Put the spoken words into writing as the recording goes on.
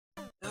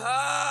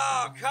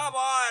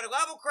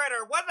level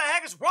critter. What the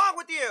heck is wrong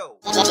with you?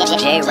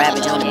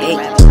 Ravage on the beat.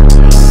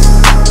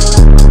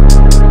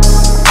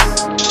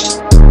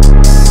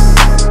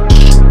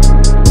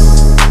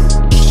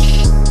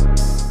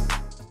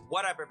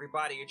 What up,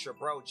 everybody? It's your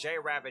bro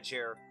Ravage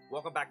here.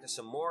 Welcome back to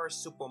some more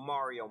Super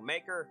Mario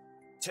Maker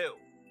 2.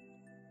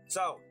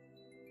 So,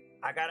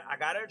 I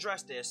gotta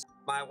address this.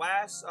 My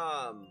last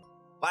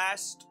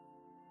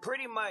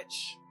pretty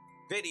much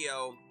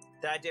video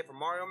that I did for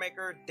Mario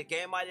Maker, the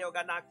game audio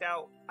got knocked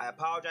out. I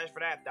apologize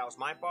for that. That was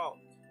my fault.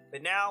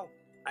 But now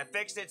I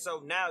fixed it,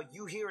 so now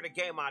you hear the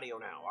game audio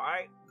now. All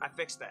right, I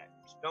fixed that.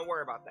 So don't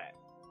worry about that.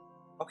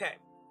 Okay,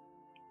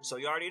 so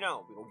you already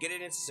know we will get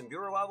it into some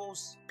viewer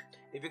levels.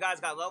 If you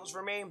guys got levels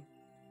for me,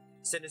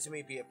 send it to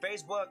me via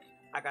Facebook.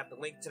 I got the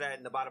link to that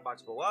in the bottom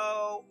box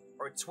below,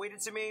 or tweet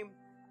it to me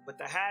with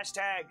the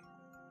hashtag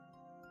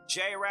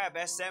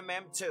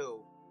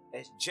JRAVSMM2.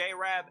 It's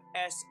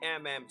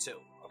JRAVSMM2.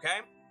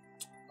 Okay.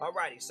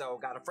 Alrighty, so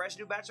got a fresh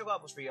new batch of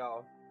levels for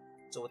y'all.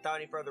 So without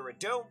any further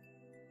ado,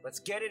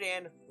 let's get it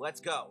in. Let's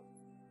go.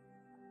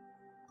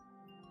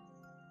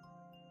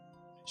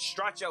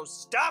 Strut your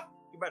stuff.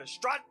 You better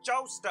strut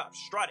your stuff.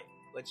 Strut it.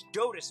 Let's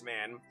do this,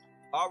 man.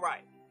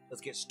 Alright,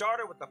 let's get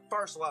started with the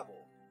first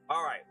level.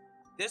 Alright,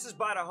 this is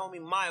by the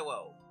homie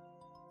Milo.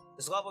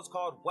 This level is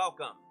called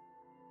Welcome.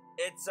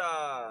 It's,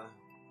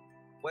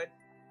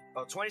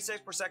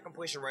 26%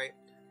 completion rate.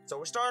 So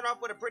we're starting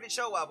off with a pretty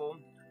chill level.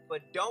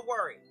 But don't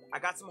worry, I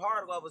got some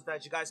hard levels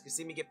that you guys can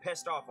see me get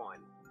pissed off on.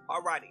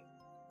 Alrighty,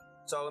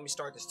 so let me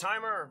start this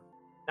timer.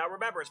 Now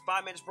remember, it's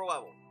 5 minutes per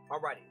level.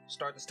 Alrighty,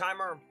 start this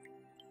timer.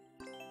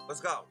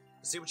 Let's go.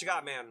 Let's see what you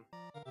got, man.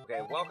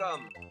 Okay,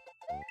 welcome.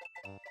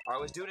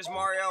 Alright, let's do this,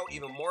 Mario.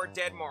 Even more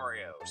dead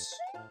Marios.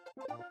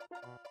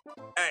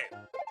 Hey,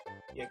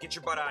 yeah, get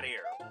your butt out of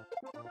here.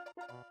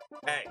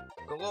 Hey,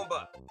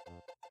 Galumba.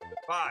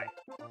 Bye.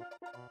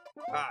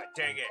 Ah,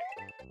 dang it.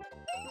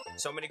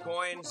 So many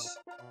coins.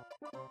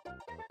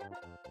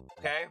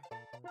 Okay.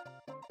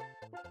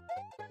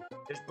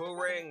 There's boo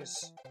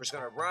rings. We're just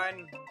gonna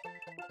run.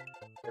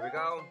 There we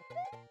go.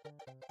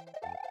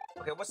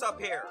 Okay, what's up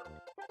here?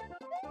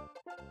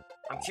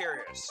 I'm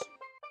curious.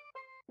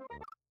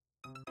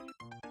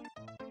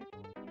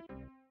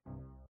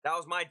 That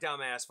was my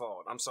dumb ass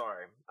fault. I'm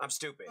sorry. I'm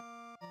stupid.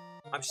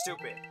 I'm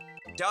stupid.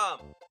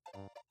 Dumb.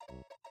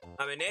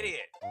 I'm an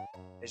idiot.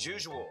 As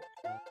usual.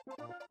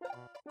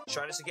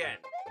 Try this again.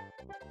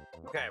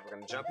 Okay, we're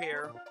gonna jump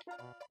here.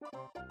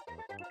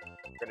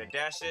 We're gonna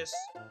dash this.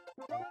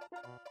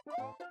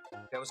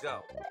 Okay, let's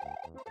go.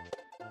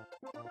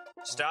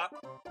 Stop.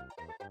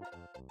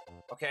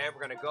 Okay,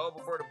 we're gonna go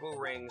before the boo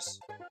rings.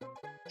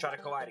 Try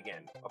to collide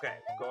again. Okay,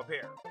 go up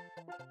here.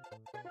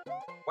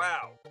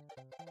 Wow.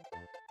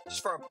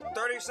 Just for a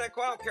 30%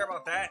 coin, I don't care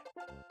about that.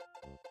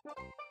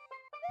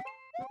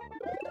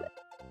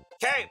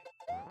 Okay.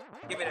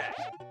 Give me that.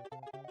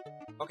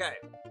 Okay.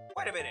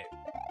 Wait a minute.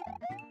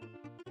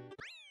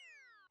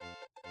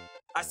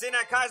 I seen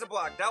that Kaiser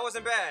block. That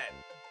wasn't bad.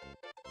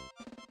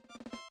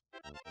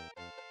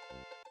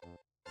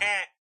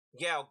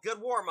 Yeah, good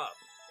warm-up.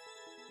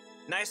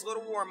 Nice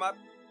little warm-up.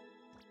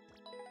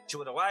 What you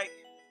would have liked.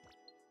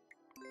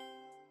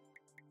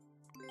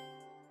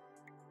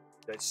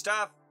 Good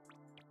stuff.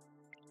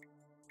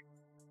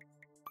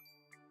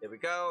 There we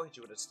go.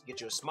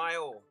 Get you a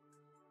smile.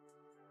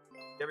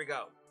 There we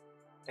go.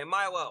 And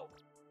Milo,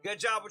 good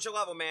job with your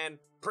level, man.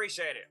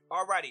 Appreciate it.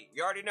 Alrighty,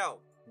 you already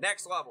know.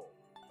 Next level.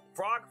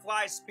 Frog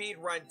Fly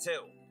Speedrun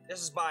 2. This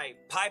is by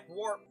Pipe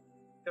Warp.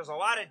 There's a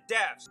lot of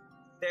deaths.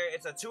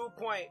 It's a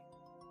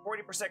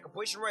 2.40%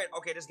 completion rate.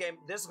 Okay, this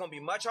is gonna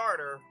be much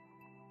harder,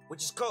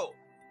 which is cool.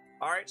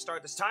 Alright,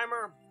 start this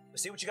timer.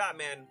 Let's see what you got,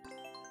 man.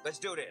 Let's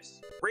do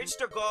this. Reach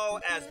the goal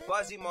as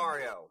Buzzy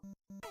Mario.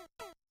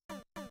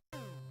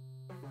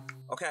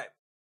 Okay,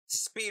 it's a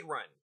speed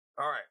run.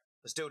 Alright,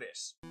 let's do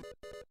this.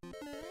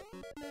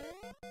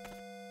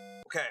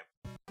 Okay.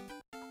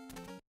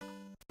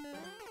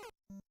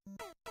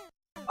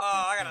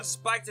 Oh, I got a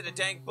spike to the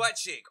dang butt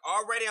cheek.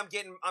 Already I'm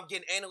getting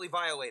anally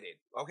violated.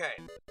 Okay.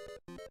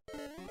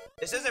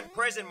 This isn't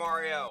prison,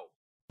 Mario.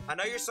 I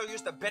know you're so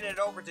used to bending it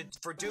over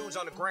for dudes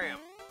on the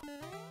gram.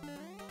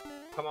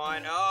 Come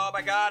on. Oh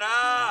my god.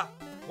 Ah!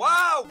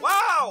 Wow!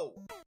 Wow!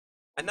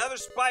 Another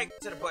spike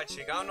to the butt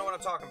cheek. I don't know what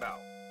I'm talking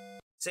about.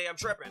 See, I'm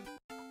tripping.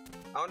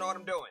 I don't know what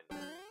I'm doing.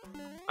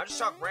 I just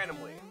talk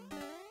randomly.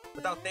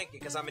 Without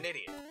thinking, because I'm an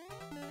idiot.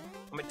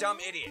 I'm a dumb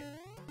idiot.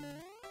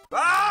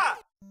 Ah!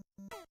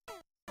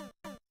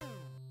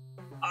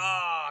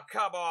 Ah, oh,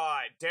 come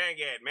on. Dang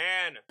it,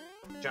 man.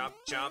 Jump,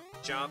 jump,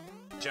 jump,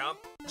 jump,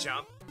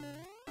 jump.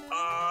 Then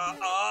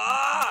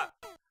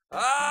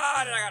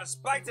I got a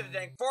spike to the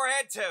dang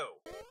forehead,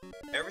 too.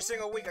 Every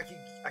single week, I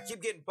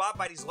keep getting bought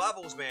by these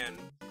levels, man.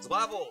 These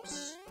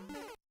levels.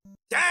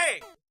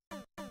 Dang!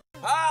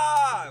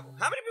 Ah!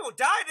 How many people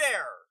died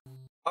there?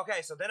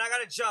 Okay, so then I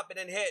gotta jump and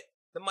then hit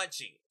the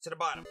munchie to the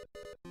bottom.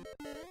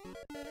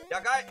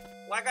 Y'all guys,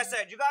 like I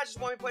said, you guys just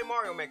want me to play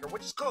Mario Maker,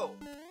 which is cool.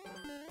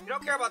 You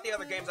don't care about the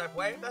other games I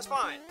play, that's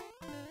fine.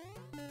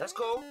 That's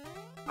cool.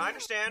 I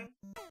understand.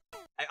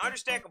 I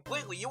understand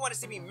completely. You want to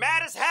see me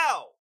mad as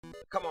hell.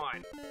 Come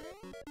on.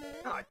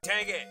 Oh,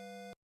 dang it.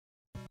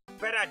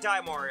 Better not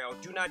die, Mario.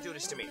 Do not do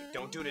this to me.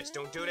 Don't do this.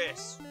 Don't do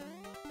this.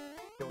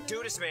 Don't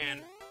do this,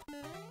 man.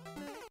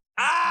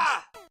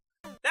 Ah!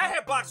 That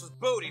hitbox was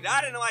bootied.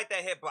 I didn't like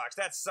that hitbox.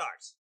 That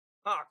sucks.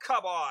 Oh,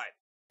 come on.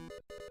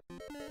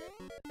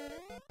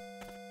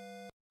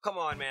 Come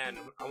on, man.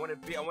 I want to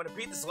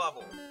beat this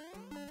level.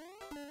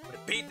 I want to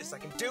beat this. I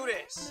can do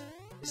this.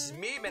 This is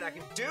me, man. I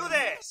can do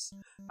this.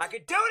 I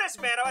can do this,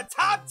 man. I'm a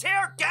top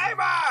tier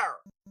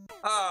gamer.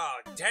 Oh,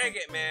 dang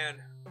it,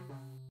 man.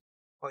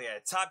 Oh, yeah.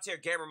 Top tier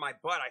gamer my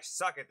butt. I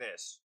suck at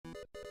this.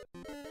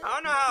 I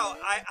don't know how.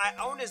 I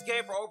own this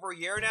game for over a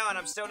year now, and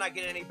I'm still not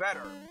getting any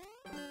better.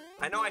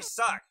 I know I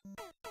suck.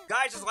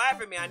 Guys just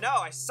laugh at me. I know.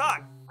 I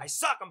suck. I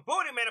suck. I'm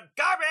booty, man. I'm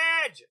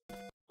garbage.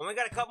 Only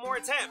got a couple more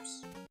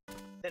attempts.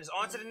 Then it's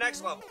on to the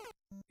next level.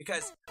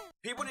 Because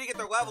people need to get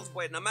their levels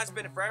played, and I'm not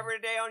spending forever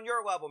today on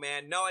your level,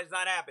 man. No, it's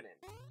not happening.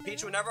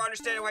 Peach will never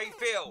understand how you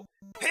feel.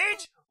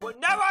 Peach will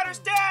never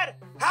understand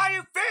how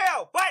you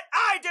feel, but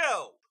I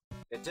do.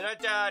 Da da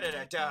da da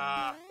da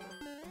da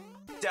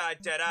da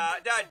da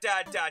da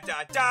da da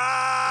da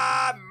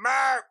da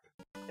merp.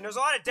 And there's a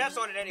lot of deaths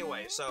on it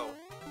anyway, so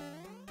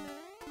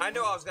I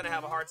knew I was gonna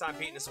have a hard time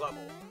beating this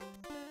level.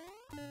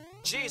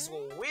 Jeez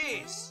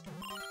Louise.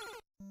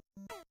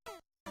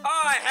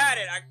 Oh, I had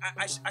it.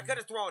 I could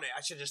have thrown it.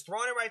 I should have just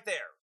thrown it right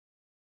there.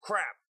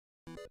 Crap.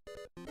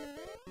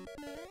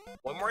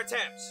 One more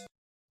attempt.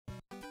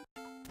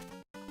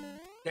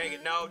 Dang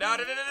it. No. No.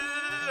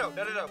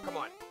 Come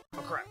on.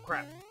 Oh,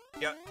 crap.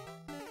 Yep.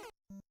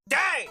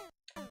 Dang!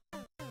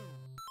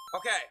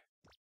 Okay.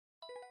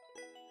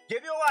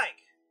 Give you a like.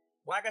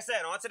 Like I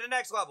said, on to the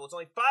next level. It's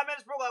only 5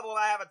 minutes per level if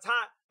I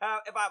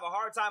have a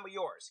hard time with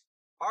yours.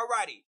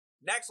 Alrighty.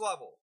 Next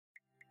level.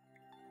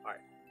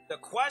 Alright. The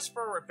Quest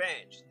for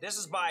Revenge. This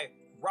is by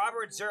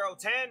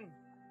Robert010.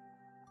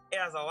 It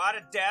has a lot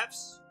of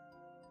deaths,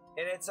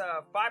 and it's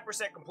a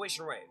 5%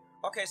 completion rate.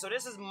 Okay, so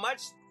this is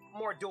much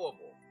more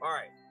doable. All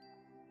right,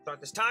 start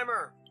this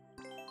timer.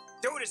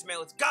 Do this, man.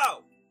 Let's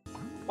go.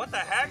 What the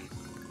heck?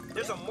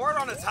 There's a mortar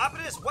on the top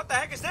of this? What the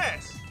heck is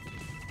this?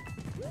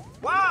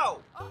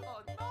 Wow. Oh,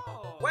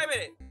 no. Wait a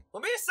minute.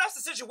 Let me assess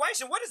the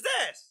situation. What is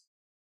this?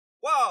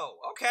 Whoa,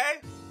 okay.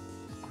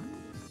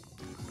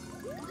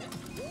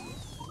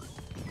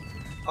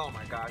 Oh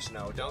my gosh,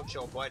 no. Don't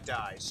your butt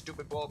die.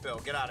 Stupid Bull Bill,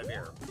 get out of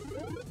here.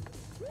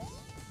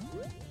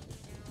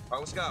 Alright,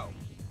 let's go.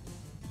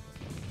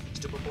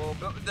 Stupid Bull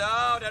Bill.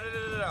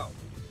 No.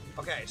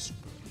 Okay,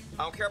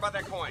 I don't care about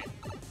that coin.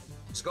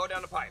 Just go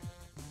down the pipe.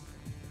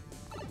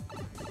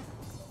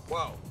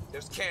 Whoa,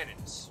 there's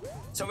cannons.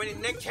 So many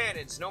Nick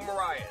cannons, no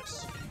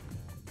Mariahs.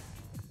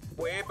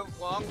 We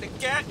belong to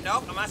get.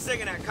 Nope, I'm not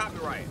singing that.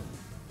 Copyright.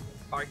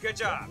 Alright, good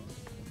job.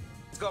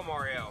 Let's go,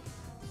 Mario.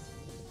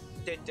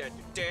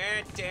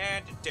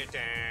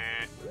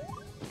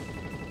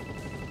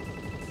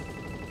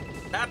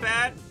 Not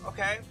bad.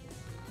 Okay.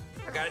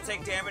 I gotta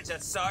take damage.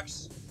 That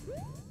sucks.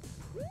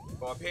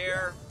 Go up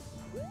here.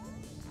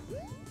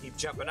 Keep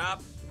jumping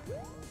up.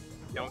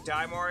 Don't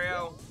die,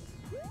 Mario.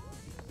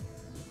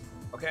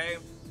 Okay.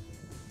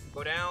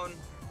 Go down.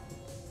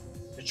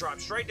 Just drop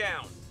straight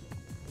down.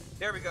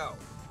 There we go.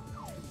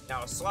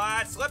 Now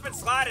slide, slip and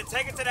slide and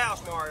take it to the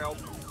house, Mario.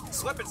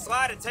 Slip and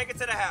slide and take it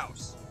to the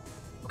house.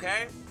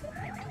 Okay?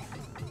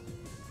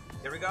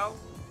 There we go.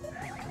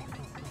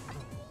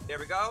 There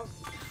we go.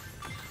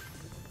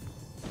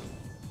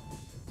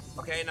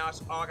 Okay, now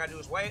all I gotta do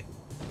is wait.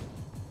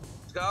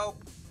 Let's go.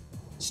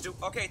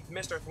 Okay,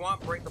 Mr.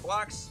 Thwomp, break the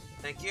blocks.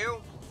 Thank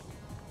you.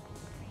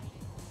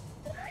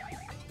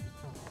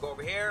 Go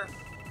over here.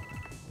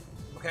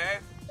 Okay.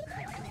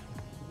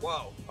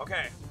 Whoa,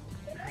 okay.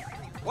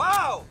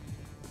 Whoa!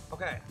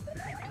 Okay.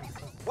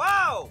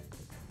 Whoa!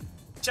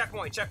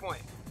 Checkpoint,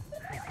 checkpoint.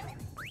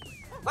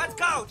 Let's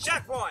go!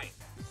 Checkpoint!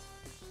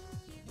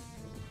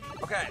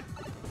 Okay.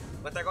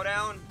 Let that go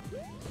down.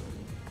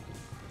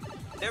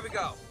 There we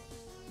go.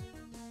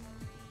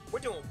 We're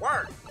doing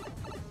work.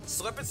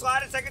 Slip and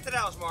slide and take it to the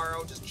house,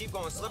 Mario. Just keep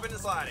going, slipping and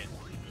sliding.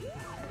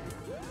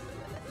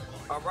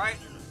 Alright.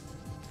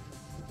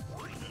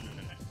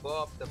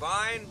 Go up the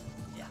vine.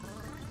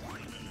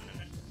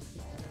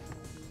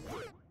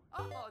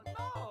 Oh,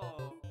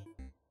 no.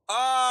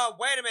 Oh,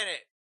 wait a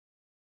minute.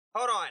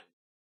 Hold on.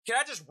 Can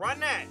I just run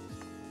that?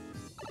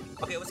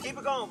 Okay, let's keep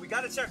it going. We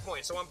got a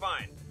checkpoint, so I'm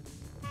fine.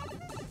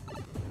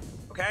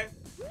 Okay?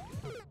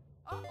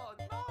 Oh,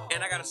 no.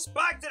 And I got a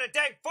spike to the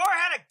dang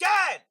forehead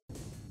again!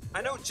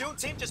 I know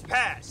Juneteenth just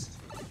passed.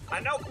 I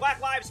know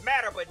Black Lives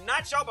Matter, but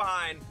not show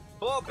behind.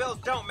 Bull bills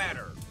don't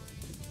matter.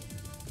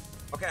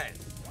 Okay.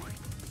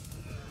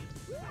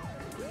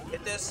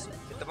 Hit this.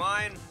 Hit the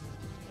vine.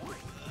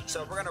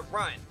 So we're gonna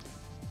run.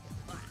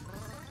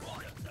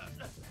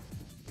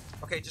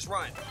 Okay, just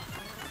run.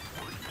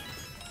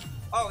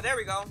 Oh, there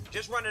we go.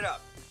 Just run it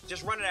up.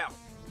 Just run it out.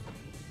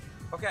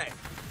 Okay.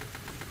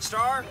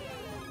 Star.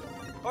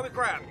 Holy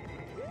crap.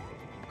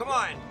 Come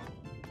on.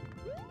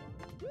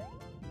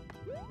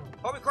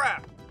 Holy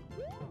crap.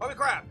 Holy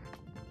crap.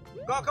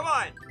 Go, come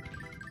on.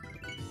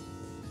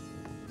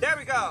 There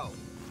we go.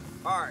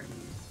 All right.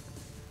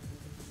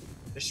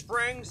 The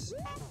springs.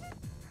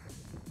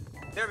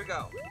 There we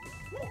go.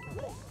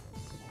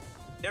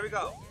 There we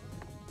go.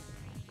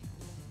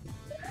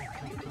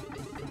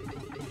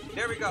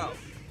 There we go.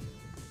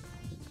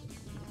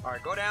 All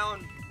right, go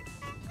down.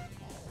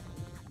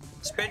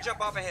 Spin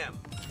jump off of him.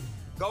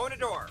 Go in the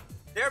door.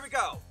 There we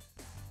go.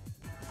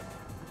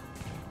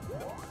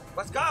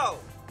 Let's go.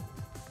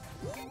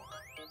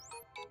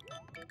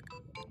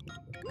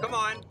 Come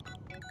on.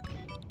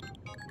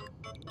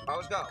 All right,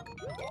 let's go.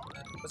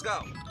 Let's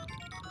go.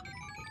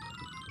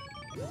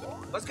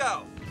 Let's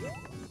go.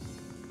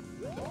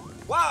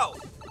 Whoa!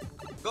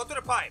 Go through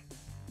the pipe.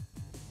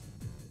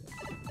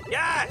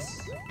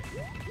 Yes!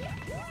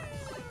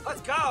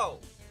 Let's go.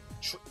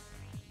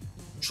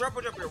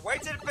 Triple jump your way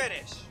to the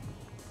finish.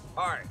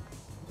 All right.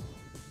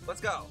 Let's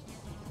go.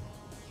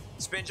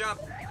 Spin jump.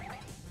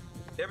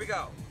 There we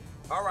go.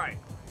 All right.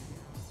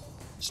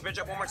 Spin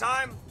jump one more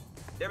time.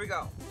 There we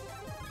go.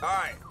 All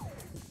right.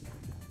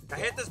 Now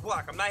hit this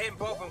block. I'm not hitting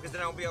both of them because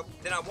then I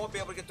won't be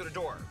able to get through the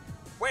door.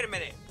 Wait a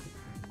minute.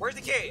 Where's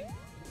the key?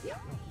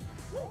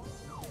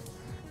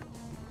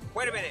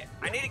 Wait a minute.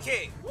 I need a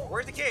key.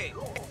 Where's the key?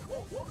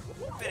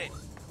 Wait a minute.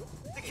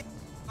 The key.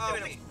 Wait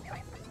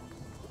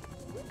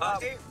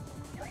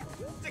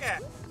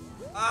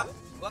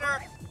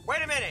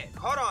a minute.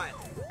 Hold on.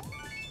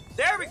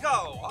 There we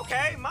go.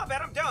 Okay, my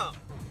bad. I'm dumb.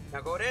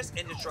 Now go this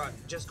in the truck.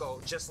 Just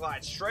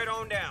slide straight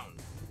on down.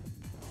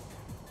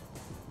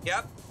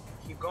 Yep.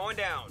 Keep going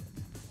down.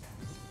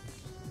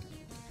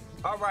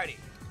 Alrighty.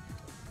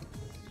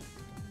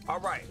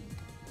 Alright.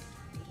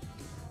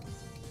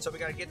 So we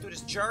gotta get through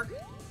this jerk.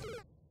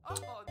 Oh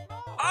no!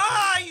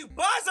 Ah, you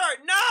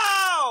buzzard!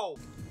 No!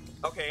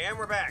 Okay, and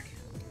we're back.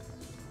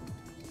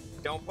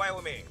 Don't play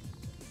with me.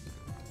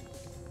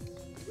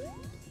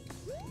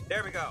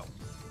 There we go.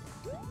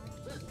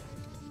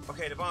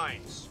 Okay, the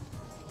vines.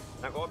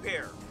 Now go up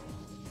here.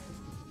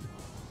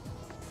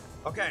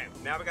 Okay,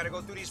 now we gotta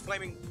go through these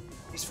flaming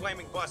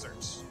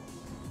buzzards.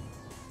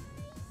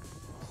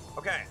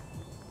 Okay.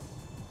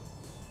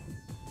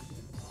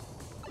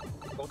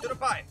 Go through the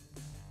pipe.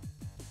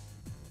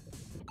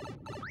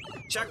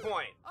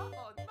 Checkpoint. Oh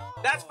no!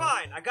 That's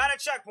fine. I got a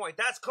checkpoint.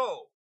 That's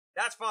cool.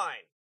 That's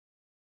fine.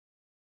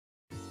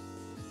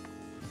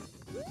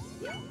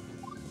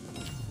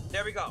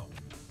 There we go.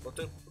 Go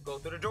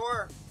through the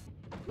door.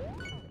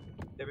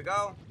 There we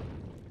go.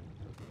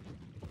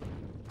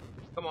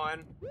 Come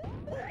on.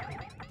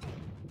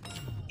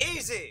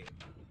 Easy.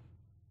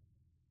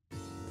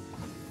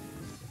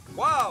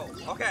 Whoa.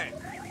 Okay.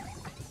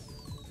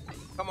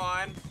 Come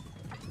on.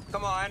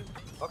 Come on.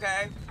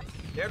 Okay.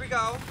 There we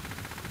go.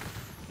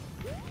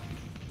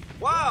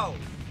 Whoa.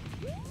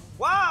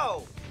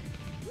 Whoa.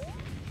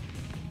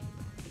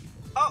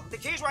 Oh, the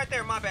key's right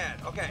there. My bad.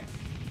 Okay.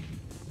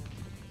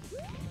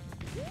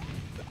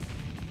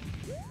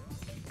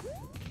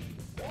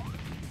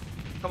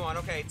 Come on.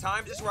 Okay.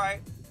 Time just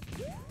right.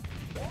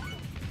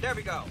 There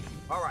we go.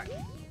 All right.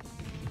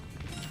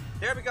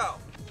 There we go.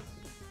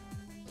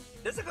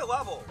 This is a good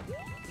level.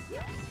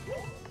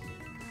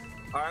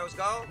 All right, let's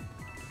go.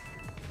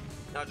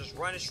 Now just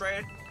run it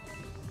straight.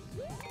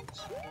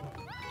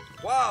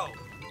 Whoa.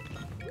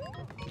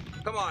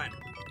 Come on.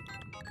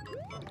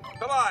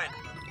 Come on.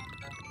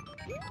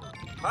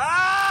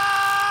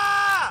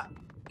 Ah!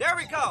 There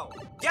we go.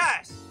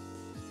 Yes.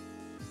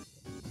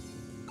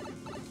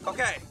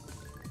 Okay.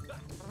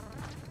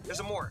 There's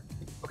some more.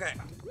 Okay.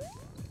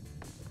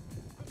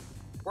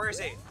 Where is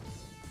he?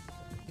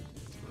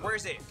 Where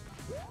is he?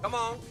 Come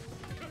on.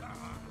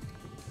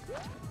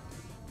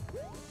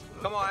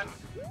 Come on.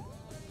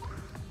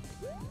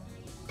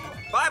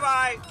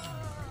 Bye-bye.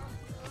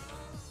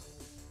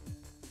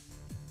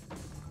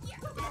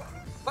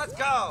 Let's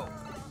go.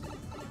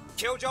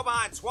 Killed Joe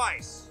behind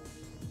twice.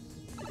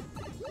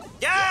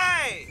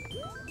 Yay!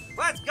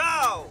 Let's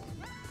go.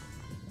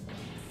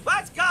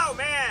 Let's go,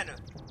 man.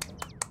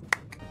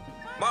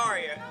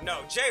 Mario.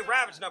 No, J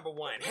Ravage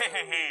 #1.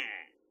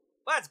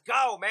 Let's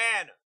go,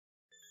 man.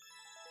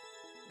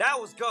 That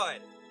was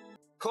good.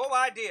 Cool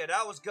idea.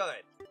 That was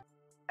good.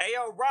 Hey,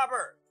 yo,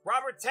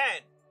 Robert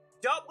 10.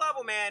 Dope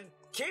level, man.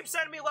 Keep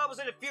sending me levels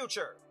in the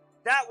future.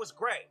 That was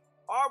great.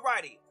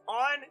 Alrighty,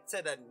 on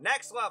to the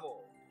next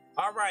level.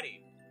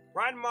 Alrighty,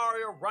 Run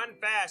Mario, Run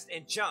Fast,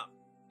 and Jump.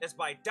 It's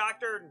by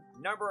Dr.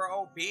 Number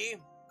OB.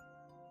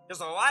 There's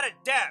a lot of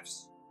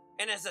deaths,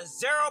 and it's a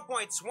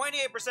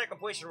 0.28%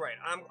 completion rate.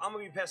 I'm gonna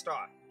be pissed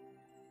off.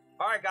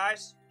 Alright,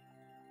 guys.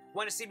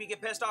 Want to see me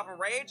get pissed off and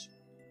rage?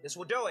 This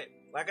will do it.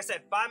 Like I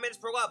said, 5 minutes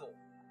per level.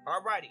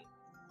 Alrighty.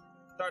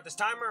 Start this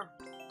timer.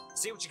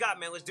 See what you got,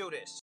 man. Let's do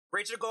this.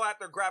 Reach your goal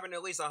after grabbing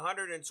at least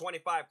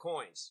 125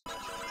 coins.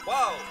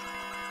 Whoa.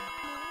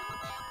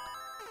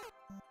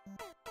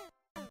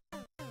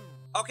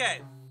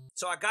 Okay,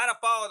 so I gotta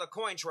follow the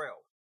coin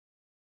trail.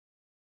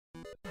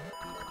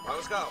 Well,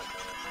 let's go.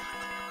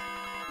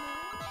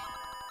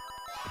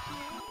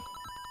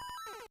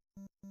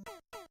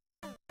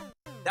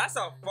 That's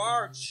a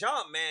far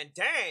jump, man.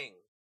 Dang.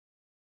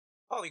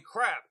 Holy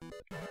crap.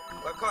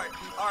 What card?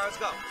 Alright, let's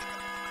go.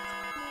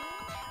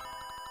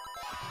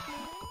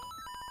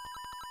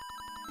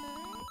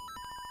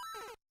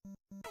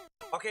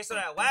 Okay, so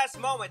that last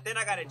moment, then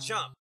I gotta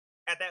jump.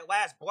 At that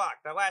last block,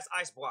 that last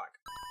ice block.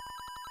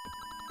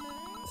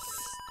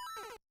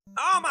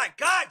 Oh my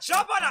god,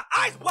 jump on the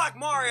ice block,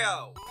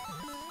 Mario!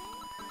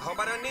 I hope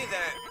I don't need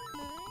that.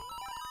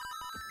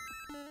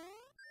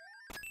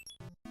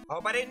 I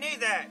hope I didn't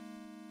need that.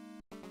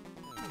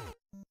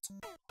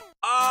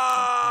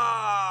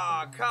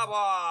 Ah, oh, come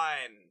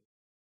on.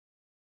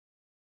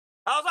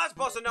 How was I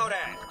supposed to know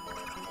that?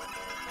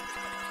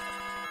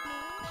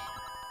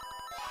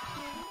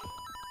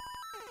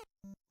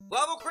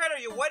 Level critter,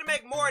 you wouldn't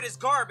make more of this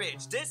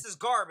garbage. This is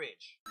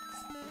garbage.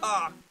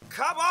 Oh,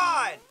 come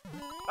on.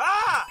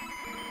 Ah!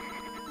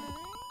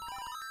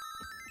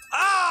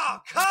 Oh,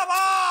 come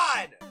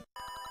on!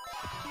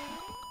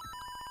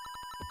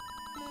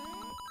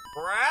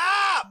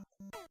 Crap!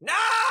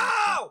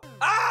 No!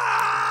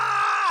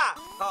 Ah!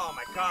 Oh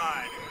my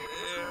god.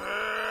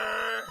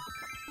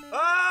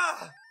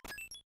 Ah!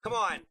 Come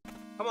on.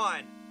 Come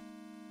on.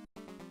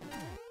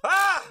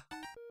 Ah!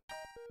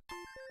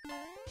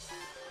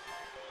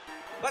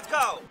 Let's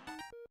go!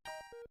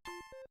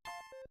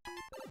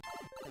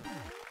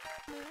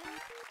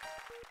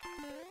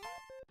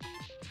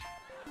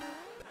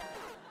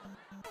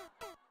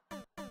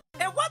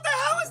 And what the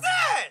hell is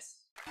this?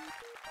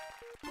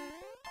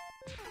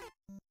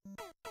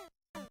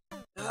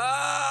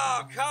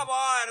 Oh, come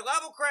on,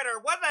 level critter,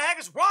 what the heck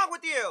is wrong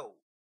with you?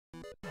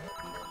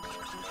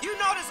 You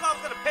know this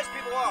level's gonna piss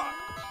people off.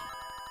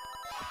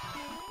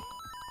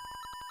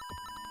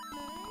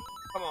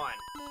 Come on.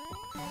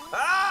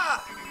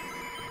 Ah!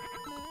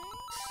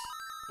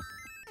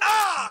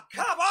 Ah,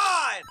 come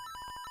on!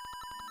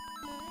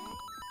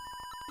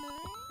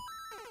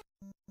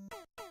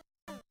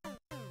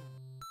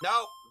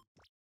 Nope.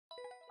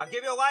 I'll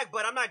give you a like,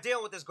 but I'm not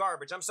dealing with this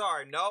garbage. I'm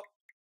sorry. Nope.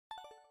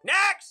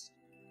 Next!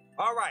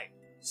 Alright.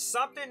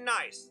 Something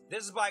nice.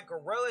 This is by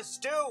Gorilla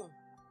Stew.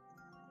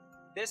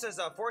 This is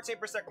a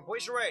 14%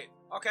 completion rate.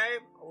 Okay,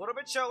 a little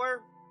bit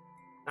chiller.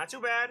 Not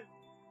too bad.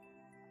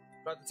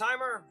 Start the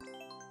timer.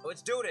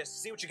 Let's do this.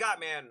 See what you got,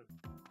 man.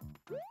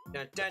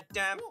 Dun dun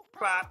dun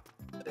pop.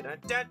 Dun dun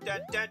dun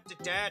dun dun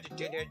dun dun.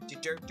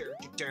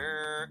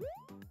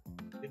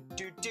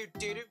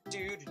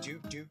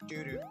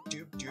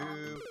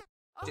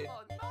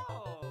 Oh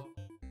no!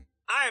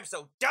 I am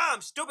so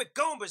dumb, stupid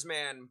Goombas,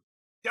 man.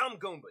 Dumb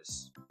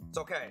Goombas. It's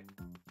okay.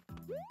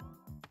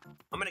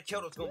 I'm gonna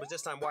kill those Goombas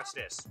this time. Watch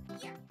this.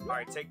 All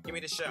right, give me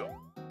the shell.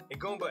 Hey,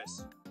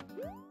 Goombas.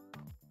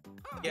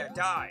 Yeah,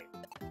 die.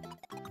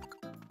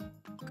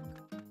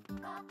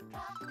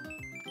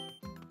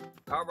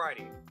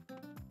 Alrighty.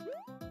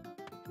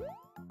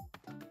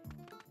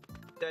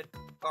 Dead.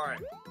 All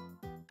right.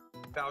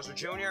 Bowser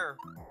Jr.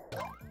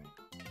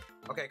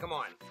 Okay, come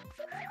on.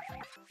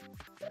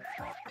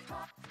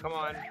 Come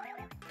on.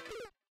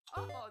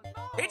 Oh no!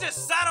 He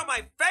just sat on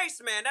my face,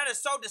 man. That is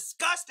so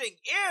disgusting.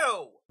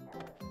 Ew.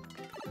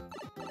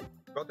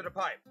 Go through the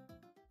pipe.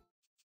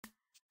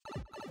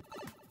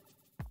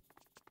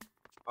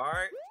 All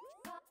right.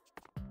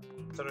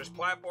 So there's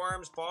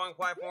platforms, falling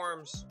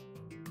platforms.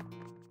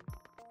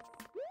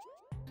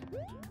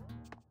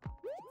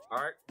 All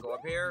right, go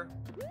up here.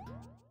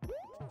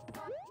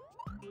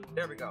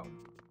 There we go.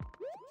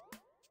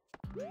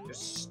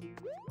 Just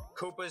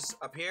Koopas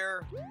up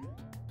here.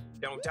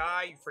 Don't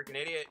die, you freaking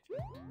idiot.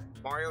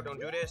 Mario, don't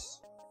do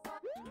this.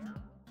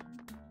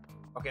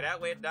 Okay,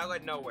 that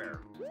led nowhere.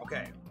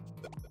 Okay.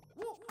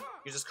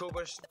 Use this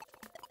Koopas.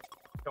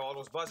 Kill all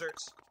those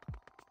buzzards.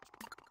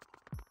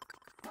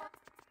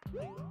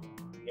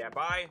 Yeah,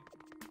 bye.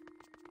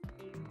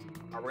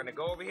 Alright, we're gonna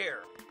go over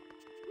here.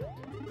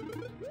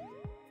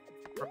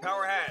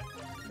 Propeller hat.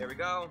 There we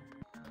go.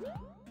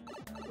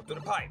 Go through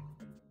the pipe.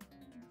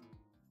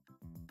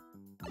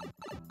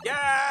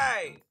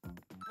 Yay!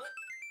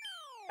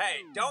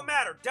 Hey, don't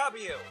matter.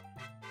 W.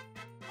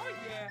 Oh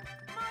yeah!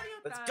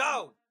 Mario Let's time.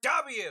 go.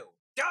 W.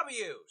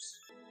 W's.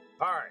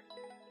 Alright.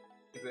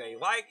 Give you a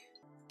like.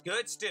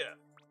 Good stuff.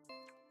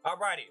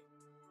 Alrighty.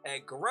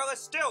 Hey, Gorilla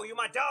Still, you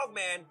my dog,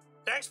 man.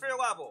 Thanks for your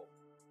level.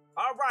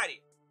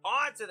 Alrighty.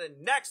 On to the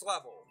next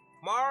level.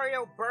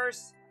 Mario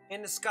Burst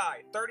in the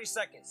Sky. 30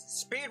 seconds.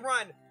 Speed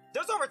run.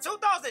 There's over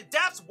 2,000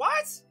 deaths.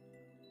 What?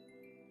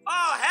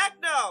 Oh, heck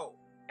no.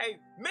 Hey,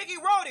 Mickey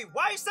Rhodey,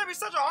 why you send me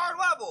such a hard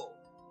level?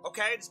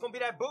 Okay, it's gonna be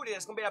that booty.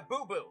 It's gonna be that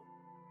boo-boo.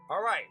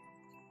 Alright.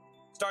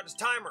 Start this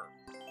timer.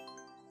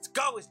 Let's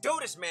go. Let's do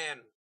this,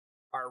 man.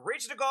 Alright,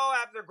 reach the goal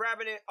after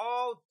grabbing it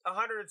all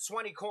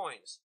 120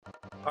 coins.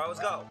 Alright, let's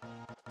go.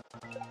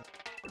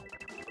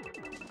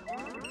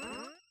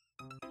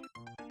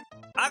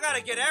 I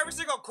gotta get every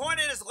single coin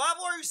in this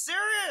level? Are you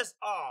serious?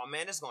 Oh,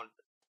 man, this is gonna...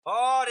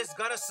 Oh, this is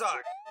gonna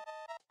suck.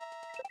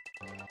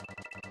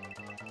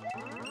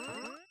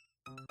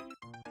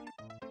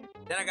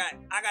 Then I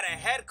got a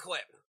head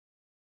clip.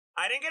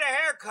 I didn't get a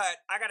haircut.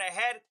 I had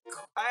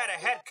a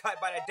head cut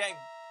by that dang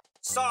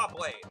saw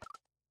blade.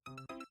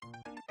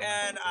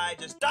 And I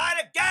just died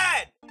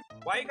again!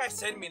 Why you guys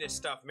sending me this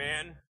stuff,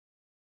 man?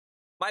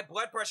 My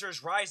blood pressure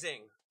is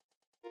rising.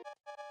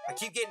 I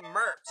keep getting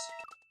murked.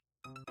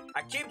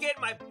 I keep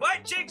getting my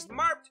butt cheeks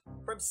murked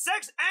from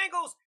 6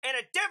 angles in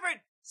a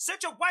different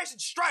situation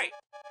straight.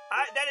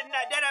 That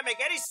didn't make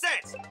any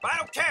sense. But I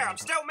don't care. I'm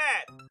still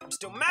mad. I'm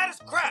still mad as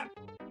crap.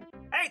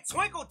 Hey,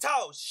 Twinkle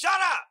Toes,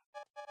 shut up.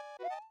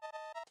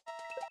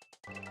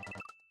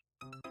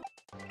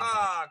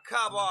 Ah,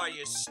 come on,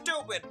 you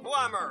stupid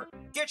plumber.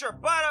 Get your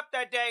butt up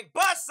that dang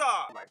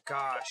buzzsaw. Oh my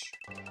gosh.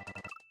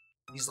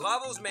 These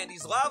levels, man,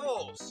 these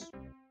levels.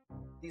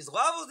 These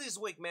levels this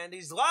week, man,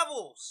 these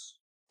levels.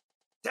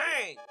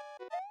 Dang.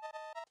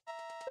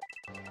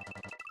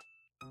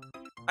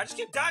 I just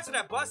keep dying to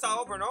that buzzsaw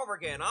over and over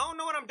again. I don't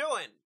know what I'm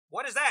doing.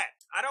 What is that?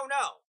 I don't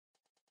know.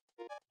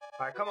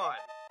 Alright, come on.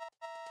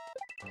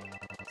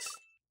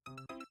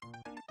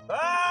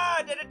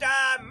 Ah,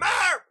 da-da-da,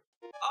 merp!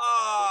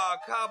 Oh,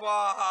 come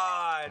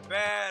on,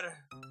 man.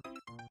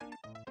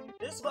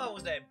 This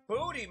level's that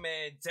booty,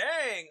 man.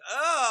 Dang.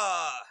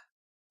 Ugh.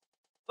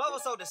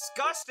 Level's so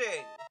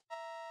disgusting.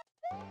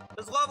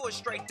 This level is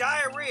straight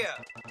diarrhea.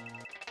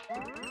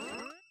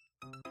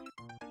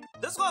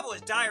 This level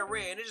is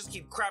diarrhea, and it just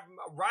keeps crapping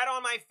right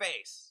on my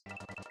face.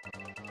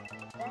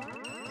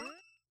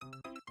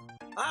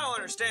 I don't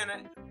understand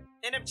it.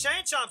 And them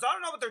chain chomps, I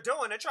don't know what they're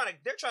doing. They're trying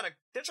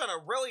to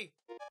really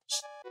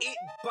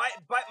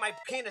bite my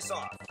penis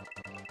off.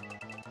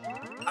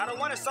 I don't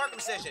want a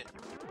circumcision.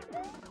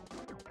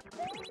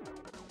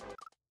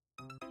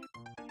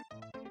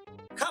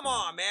 Come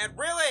on, man,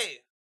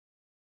 really?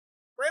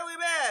 Really,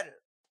 man?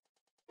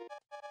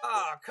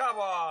 Oh, come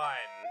on.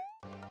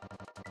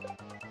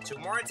 2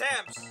 more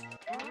attempts.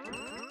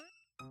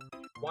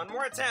 1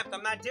 more attempt.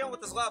 I'm not dealing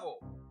with this level.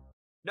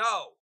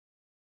 No.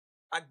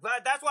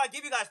 That's why I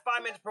give you guys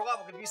 5 minutes per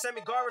level. Because if you send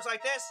me garbage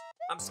like this,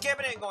 I'm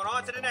skipping it and going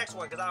on to the next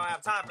one because I don't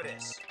have time for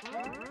this.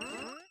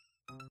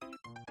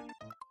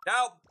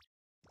 Nope.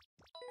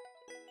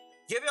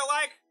 Give you a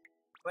like,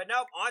 but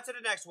nope. On to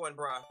the next one,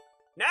 bruh.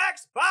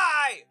 Next,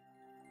 bye!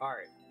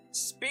 Alright.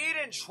 Speed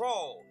and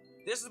Troll.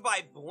 This is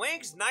by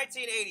Blinks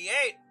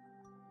 1988.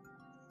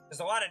 There's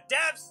a lot of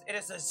depths, and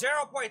it's a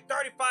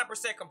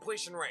 0.35%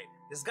 completion rate.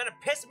 This is gonna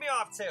piss me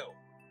off too.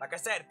 Like I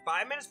said,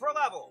 5 minutes per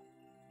level.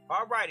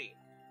 Alrighty.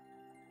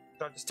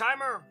 Start this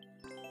timer.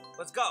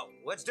 Let's go.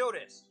 Let's do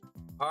this.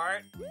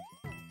 Alright.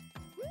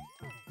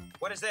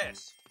 What is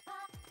this?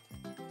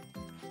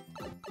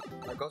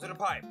 Alright, go through the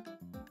pipe.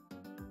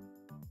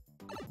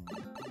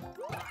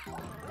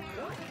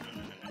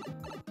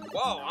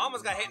 Whoa, I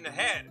almost got hit in the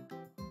head.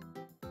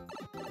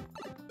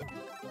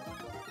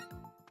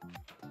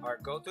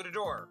 Alright, go through the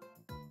door.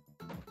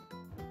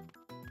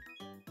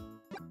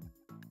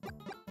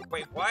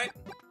 Wait, what?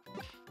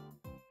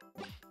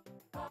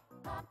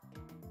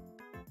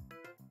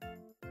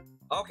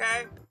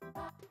 Okay.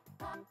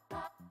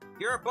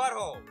 You're a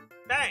butthole.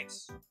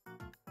 Thanks.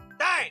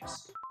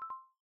 Thanks!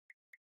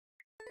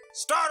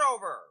 Start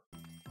over!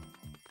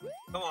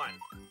 Come on.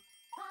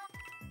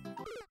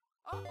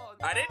 Oh, no.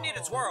 I didn't need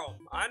a twirl.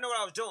 I know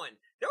what I was doing.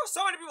 There were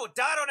so many people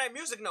died on that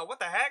music note. What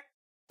the heck?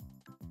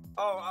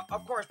 Oh,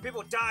 of course,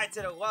 people died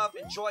to the love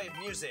and joy of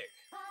music.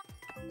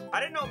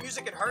 I didn't know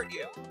music could hurt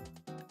you.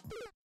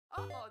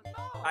 Oh,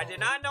 no. I did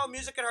not know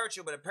music could hurt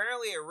you, but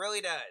apparently it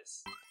really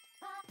does.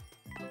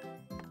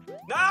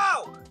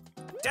 No!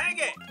 Dang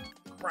it!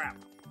 Crap.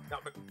 No,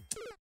 but...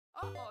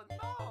 Oh, no.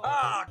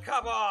 Ah,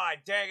 come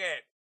on, dang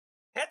it.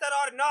 Hit that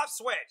on and off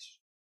switch.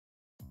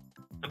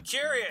 I'm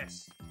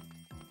curious.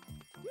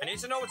 I need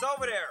to know what's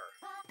over there.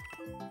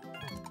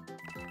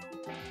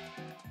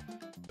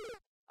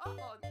 Oh, no.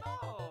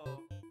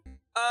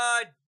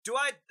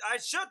 I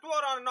should throw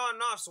it on and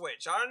off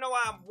switch. I don't know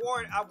why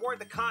I wore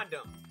the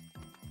condom.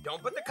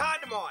 Don't put the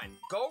condom on.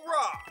 Go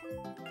raw.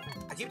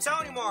 I keep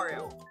telling you,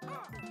 Mario.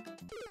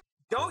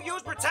 Don't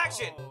use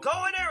protection.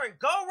 Go in there and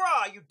go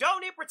raw. You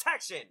don't need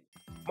protection.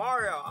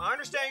 Mario, I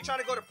understand you're trying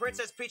to go to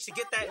Princess Peach to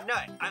get that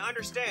nut. I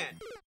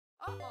understand.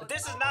 But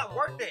this is not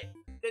worth it.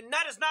 The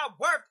nut is not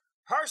worth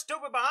her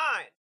stupid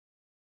behind.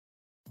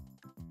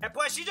 And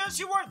plus, she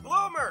wears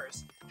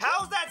bloomers.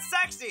 How's that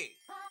sexy?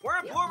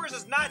 Wearing bloomers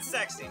is not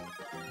sexy.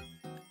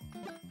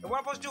 And what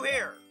am I supposed to do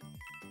here?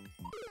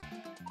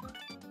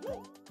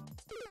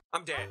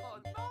 I'm dead. Oh,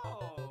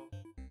 no.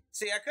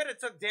 See, I could have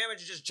took damage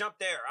and just jumped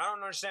there. I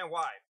don't understand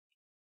why.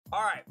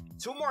 Alright,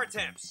 2 more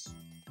attempts.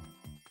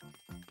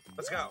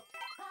 Let's go.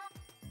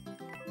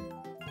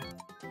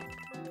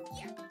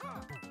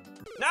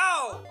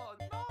 No! Oh,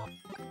 no.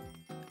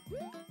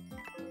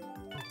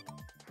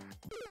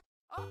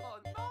 Oh,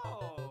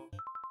 no.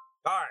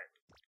 Alright.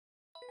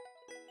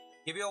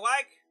 Give you a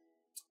like,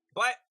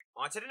 but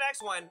on to the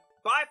next one.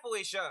 Bye,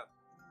 Felicia.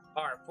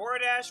 Alright,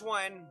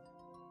 4-1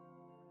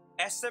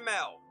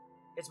 SML.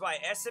 It's by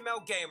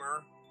SML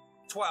Gamer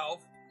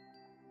 12.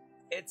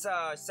 It's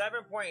a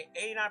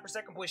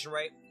 7.89% completion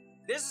rate.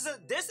 This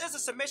is a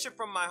submission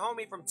from my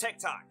homie from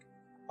Tik-Tok.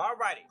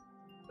 Alrighty.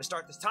 Let's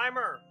start this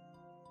timer.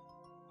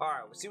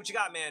 Alright, let's see what you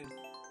got, man.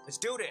 Let's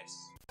do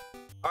this.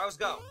 Alright, let's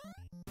go.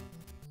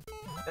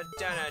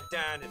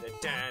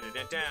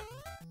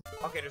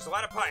 Okay, there's a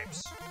lot of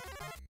pipes.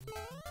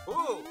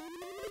 Ooh.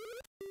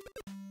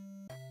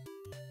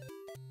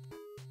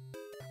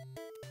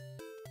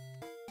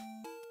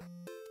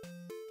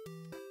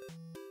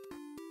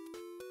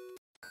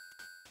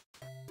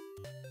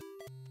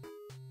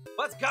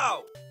 Let's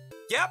go.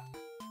 Yep.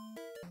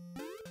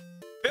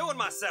 Feeling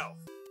myself.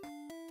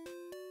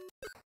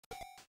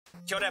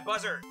 Kill that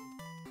buzzard.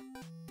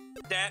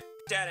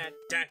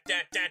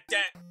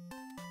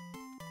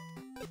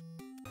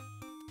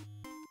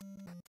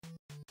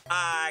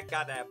 I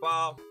got that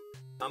ball.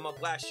 I'ma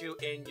blast you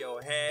in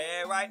your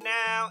head right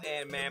now.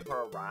 And man,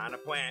 piranha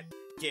plant,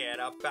 get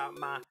up out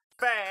my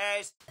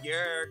face.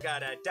 You're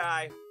gonna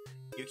die.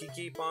 You can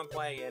keep on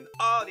playing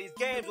all these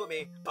games with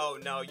me. Oh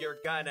no, you're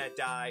gonna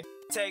die.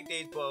 Take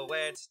these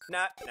bullets.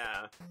 Nah.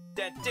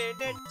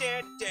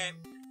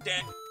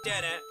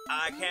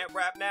 I can't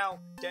rap now.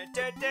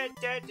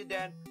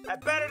 I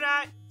better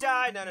not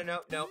die.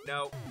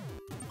 No.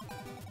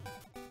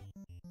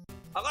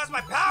 I lost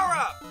my power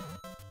up.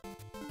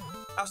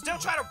 I was still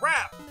trying to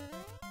rap.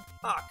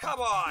 Ah, come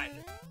on.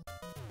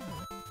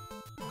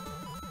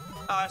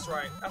 Oh, that's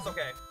right. That's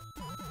okay.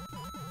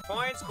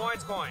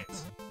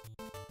 Coins.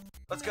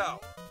 Let's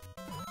go.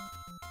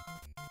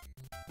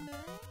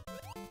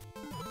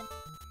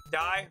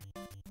 Die.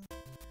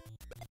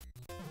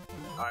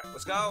 Alright,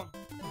 let's go.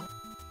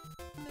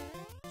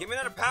 Give me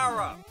another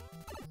power up.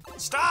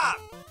 Stop!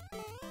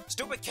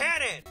 Stupid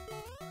cannon!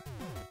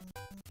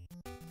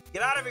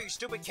 Get out of here, you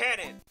stupid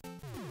cannon!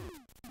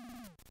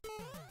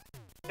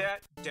 I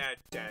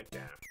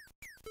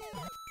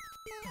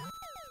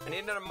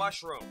need another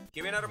mushroom.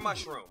 Give me another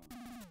mushroom.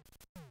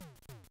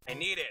 I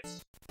need it.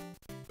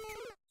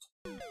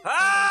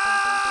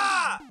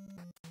 Ah!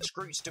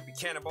 Screw you, stupid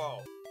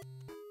cannonball.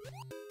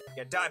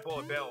 Yeah, die,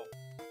 Bullet Bill.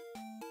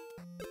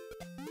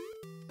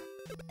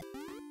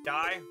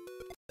 Die.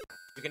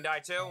 You can die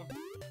too.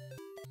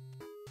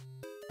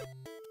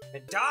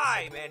 And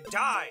die, man,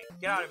 die.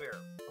 Get out of here.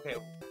 Okay,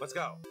 let's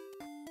go.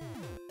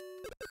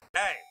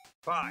 Hey,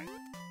 bye.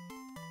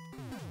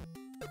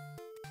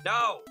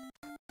 No.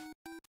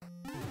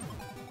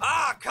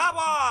 Ah, come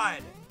on.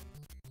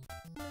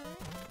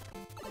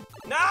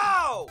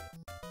 No.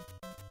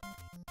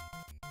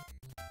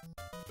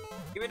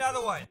 Give me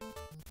another one.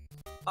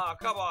 Oh,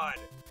 come on.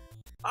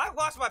 I've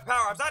lost my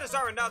power-ups. I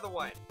deserve another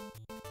one.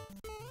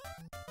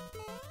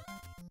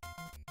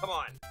 Come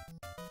on.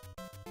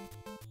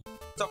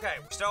 It's okay.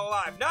 We're still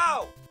alive.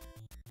 No!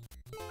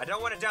 I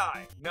don't want to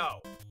die.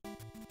 No.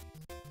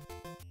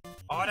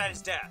 All that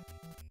is death.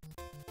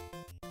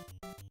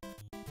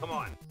 Come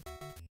on.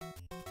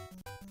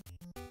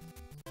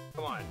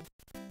 Come on.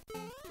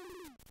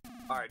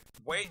 Alright,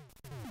 wait.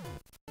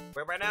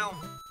 Wait right now.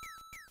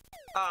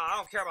 I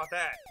don't care about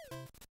that.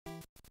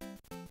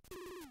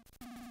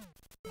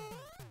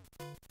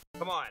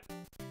 Come on.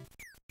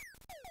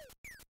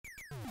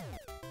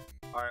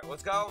 Alright,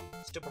 let's go.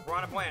 Stupid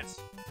piranha plants.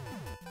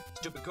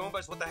 Stupid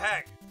Goombas, what the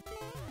heck?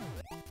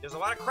 There's a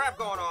lot of crap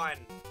going on.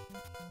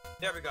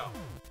 There we go.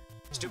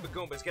 Stupid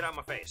Goombas, get out of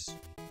my face.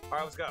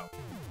 Alright, let's go.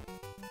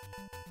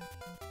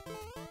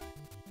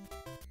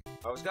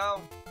 Alright, let's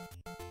go.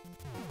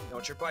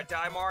 Don't your butt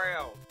die,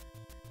 Mario.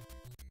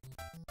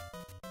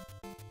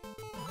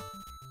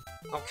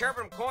 I don't care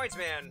for them coins,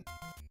 man.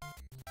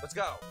 Let's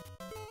go.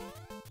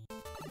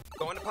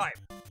 Go in the pipe.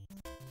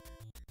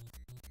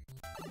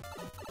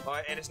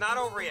 Alright, and it's not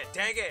over yet.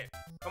 Dang it.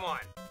 Come on.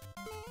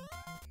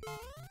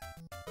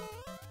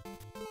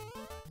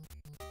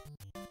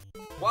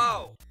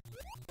 Whoa.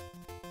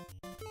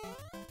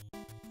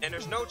 And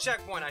there's no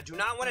checkpoint. I do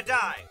not want to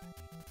die.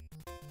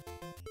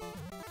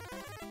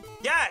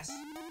 Yes!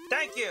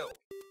 Thank you!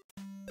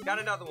 Got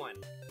another one.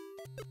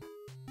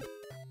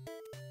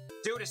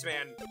 Do this,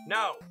 man.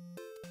 No.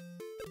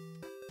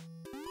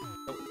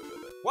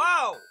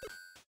 Whoa!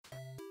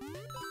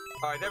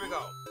 Alright, there we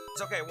go.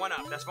 It's okay, one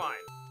up. That's fine.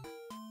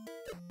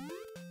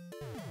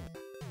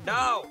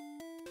 No!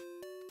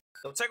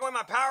 Don't take away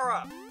my power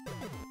up!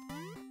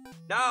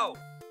 No!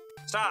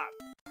 Stop!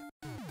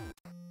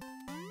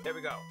 There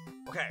we go.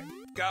 Okay,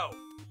 go!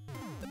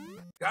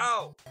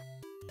 Go!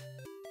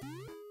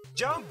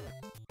 Jump!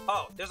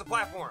 Oh, there's a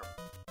platform.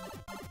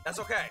 That's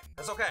okay.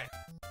 That's okay.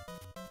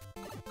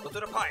 Go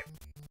through the pipe.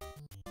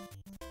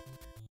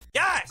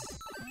 Yes!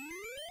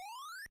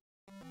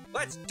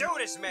 Let's do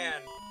this,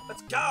 man!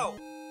 Let's go!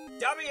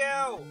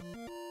 W!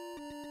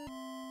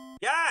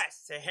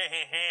 Yes!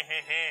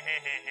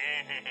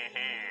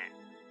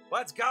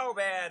 Let's go,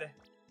 man!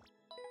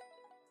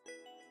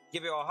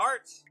 Give you a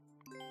heart.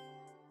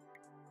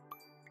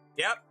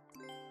 Yep.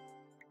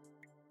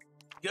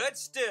 Good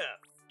stuff.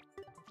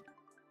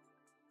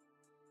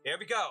 Here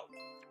we go.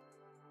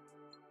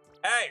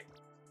 Hey,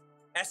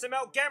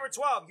 SML Gamer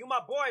 12, you my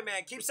boy,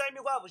 man. Keep sending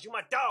me levels. You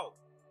my dog.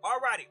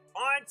 Alrighty,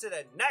 on to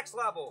the next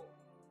level.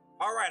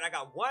 Alright, I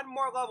got one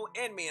more level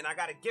in me, and I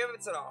gotta give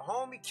it to the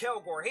homie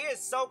Kilgore. He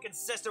is so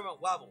consistent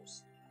with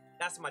levels.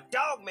 That's my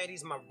dog, man.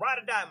 He's my ride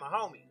or die, my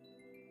homie.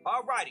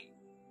 Alrighty.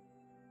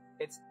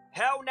 It's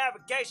Hell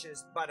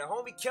Navigations by the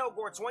homie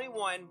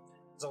Kilgore21.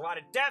 There's a lot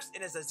of deaths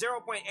and it's a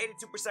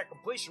 0.82%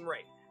 completion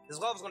rate. This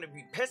level's gonna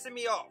be pissing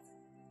me off.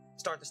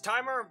 Start this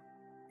timer.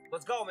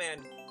 Let's go,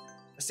 man.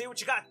 Let's see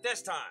what you got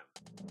this time.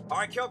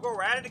 Alright, Kilgore,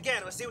 we're at it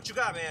again. Let's see what you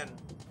got, man.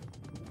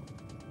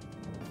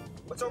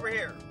 What's over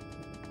here?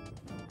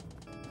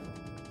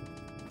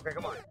 Okay,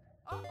 come on.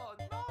 Oh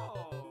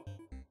no!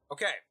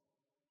 Okay.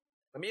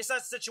 Let me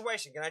assess the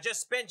situation. Can I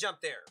just spin jump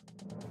there?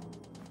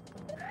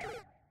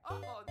 Oh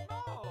no!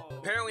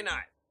 Apparently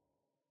not.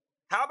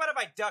 How about if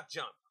I duck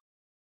jump?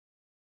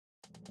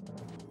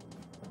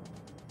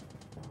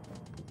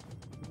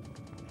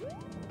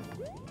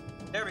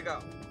 There we go.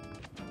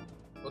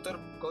 Go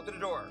through the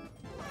door.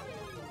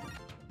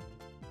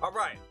 All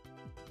right.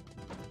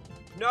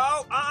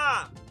 No,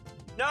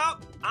 no,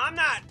 I'm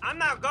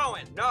not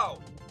going.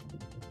 No.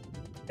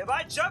 If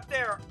I jump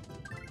there,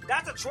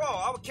 that's a troll.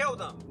 I would kill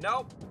them.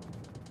 Nope.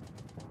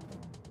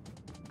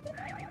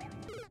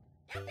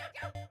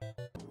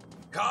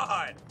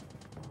 God.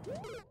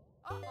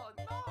 Oh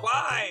no!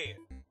 Why?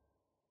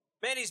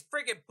 Man, these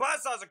freaking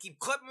buzzsaws will keep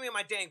clipping me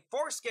my dang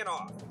foreskin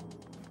off.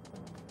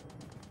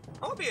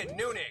 I'm gonna be a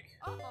noonik.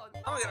 Oh no!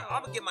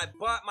 I'm gonna get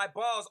my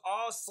balls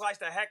all sliced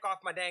the heck off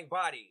my dang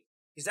body.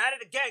 He's at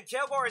it again.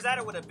 Kilgore is at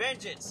it with a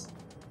vengeance.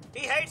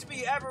 He hates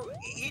me ever.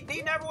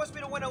 He never wants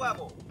me to win a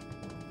level.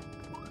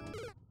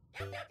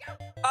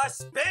 A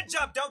spin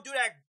jump. Don't do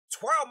that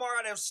twirl,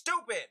 Mario. That's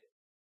stupid.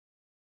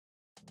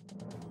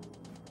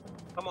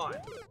 Come on.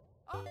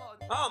 Oh no!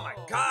 Oh my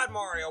God,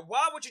 Mario.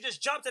 Why would you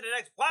just jump to the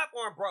next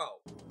platform,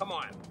 bro? Come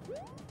on.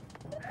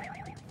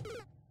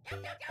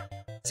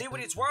 See,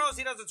 when he twirls,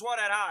 he doesn't twirl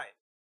that high.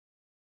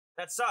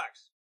 That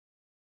sucks.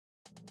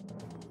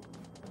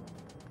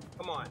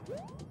 Come on.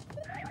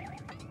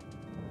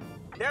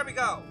 There we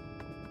go.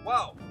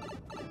 Whoa.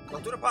 Go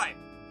through the pipe.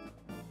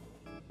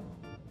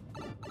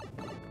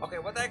 Okay,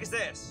 what the heck is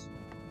this?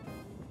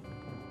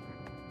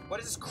 What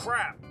is this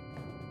crap?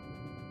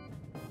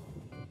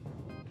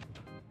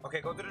 Okay,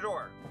 go through the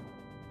door.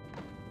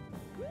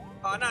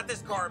 Oh, not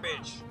this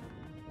garbage.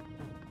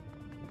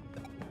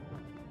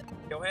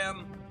 Kill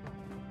him.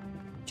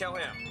 Kill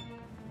him.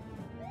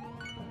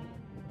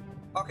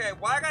 Okay,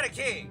 why I got a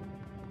key?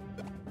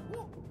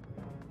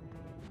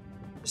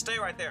 Just stay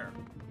right there.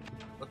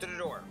 Go through the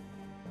door.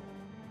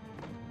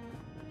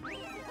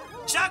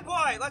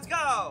 Checkpoint! Let's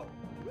go!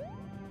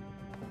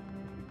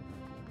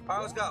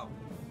 Alright, let's go.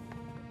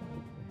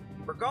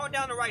 We're going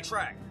down the right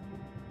track.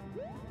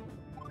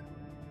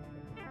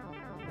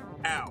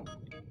 Ow.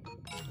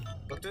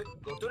 Go through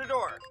the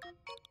door.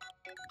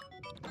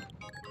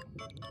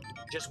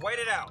 Just wait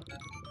it out.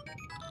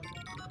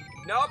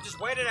 Nope, just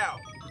wait it out.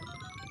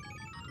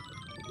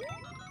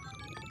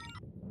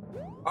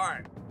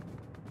 Alright.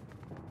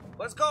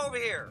 Let's go over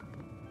here.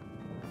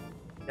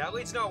 That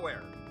leads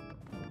nowhere.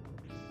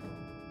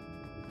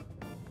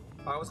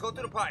 Alright, let's go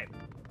through the pipe.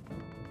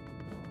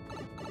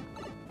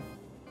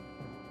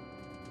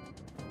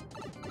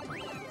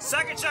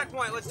 Second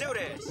checkpoint, let's do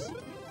this.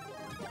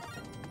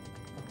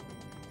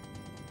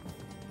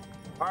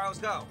 Alright, let's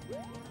go.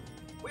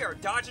 We are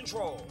dodging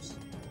trolls.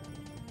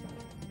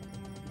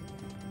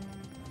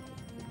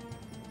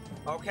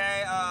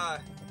 Okay, I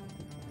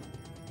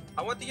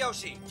want the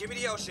Yoshi. Give me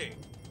the Yoshi.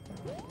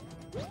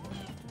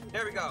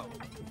 There we go.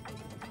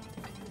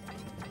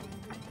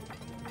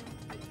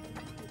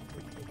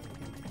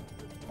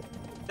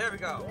 There we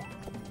go.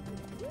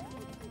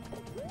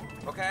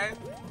 Okay.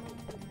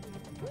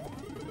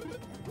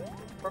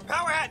 For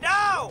power hat,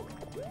 no!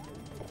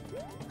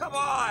 Come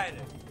on!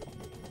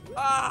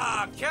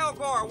 Ah,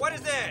 Kilgore, what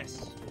is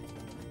this?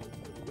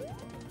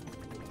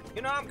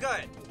 You know, I'm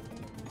good.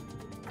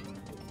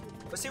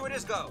 Let's see where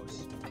this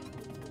goes.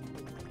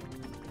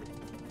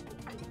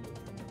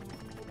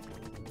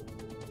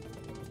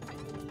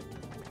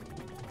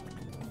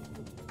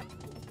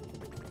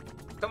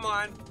 Come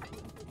on.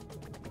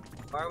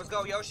 All right, let's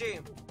go, Yoshi.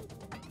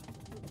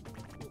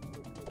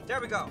 There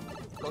we go.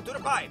 Go through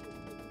the pipe.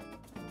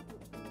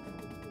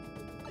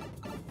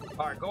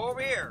 All right, go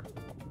over here.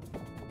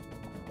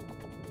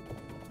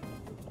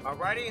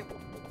 Alrighty.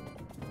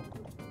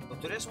 Go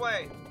through this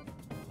way.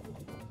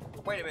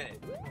 Wait a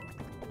minute.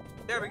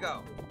 There we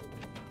go.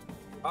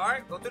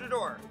 Alright, go through the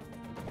door.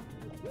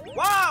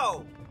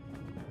 Whoa!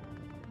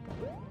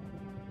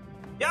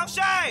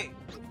 Yoshi!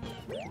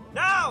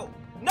 No!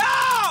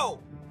 No!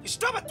 You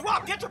stupid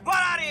thwop! Get your butt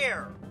out of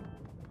here!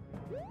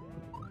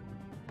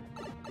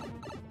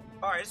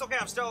 Alright, it's okay,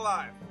 I'm still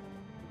alive.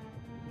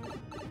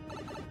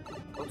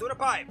 Go through the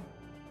pipe.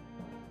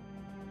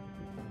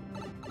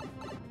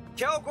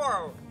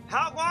 Kilgore,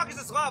 how long is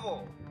this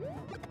level?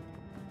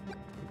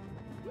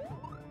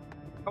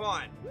 Come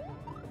on.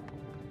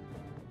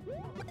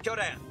 Kill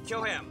Dan.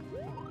 Kill him.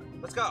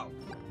 Let's go.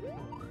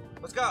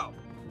 Let's go.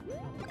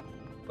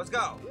 Let's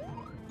go.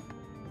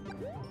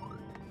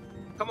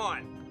 Come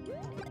on.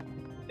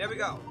 There we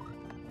go.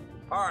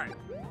 Alright.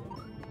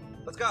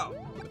 Let's go.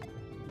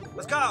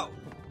 Let's go.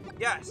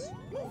 Yes.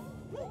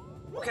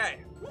 Okay.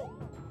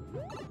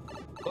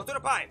 Go through the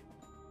pipe.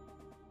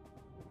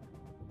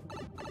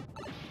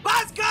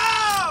 Let's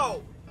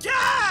go!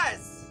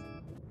 Yes!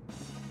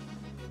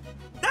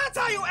 That's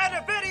how you end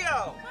a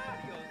video!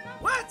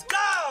 Let's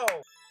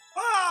go!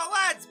 Oh,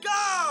 let's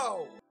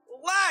go!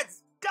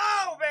 Let's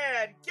go,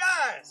 man!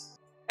 Yes!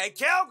 And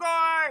Kilgore!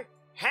 Ha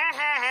ha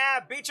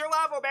ha! Beat your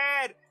level,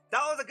 man!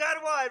 That was a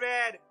good one,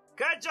 man!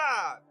 Good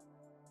job!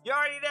 You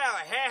already know.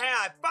 Ha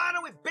ha! I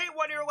finally beat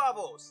one of your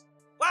levels!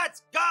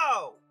 Let's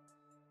go!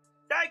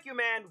 Thank you,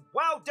 man.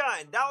 Well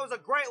done. That was a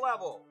great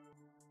level.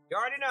 You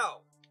already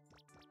know.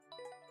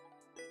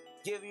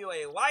 Give you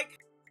a like.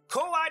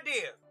 Cool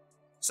idea.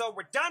 So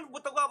we're done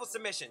with the level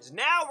submissions.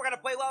 Now we're going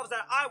to play levels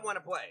that I want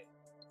to play.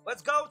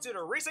 Let's go to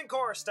the recent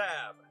chorus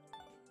tab.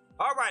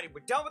 Alrighty,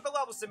 we're done with the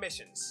level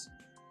submissions.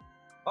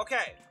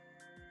 Okay.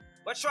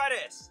 Let's try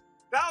this.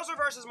 Bowser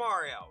versus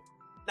Mario.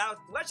 Now,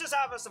 let's just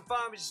have some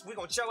fun. We're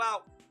going to chill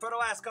out for the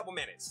last couple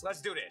minutes.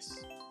 Let's do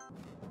this.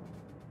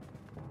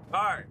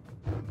 Alright.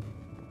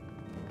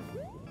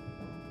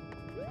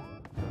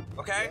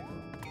 Okay.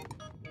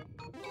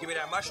 Give me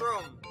that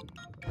mushroom.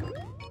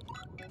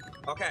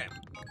 Okay.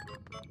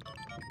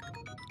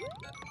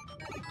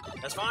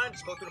 That's fine.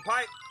 Just go through the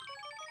pipe.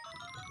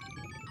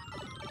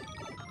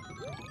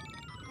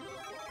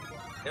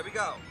 There we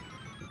go.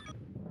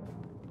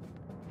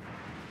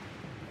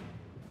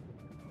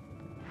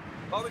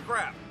 Holy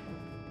crap.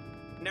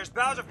 And there's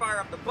Bowser fire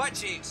up the butt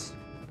cheeks.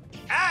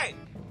 Hey!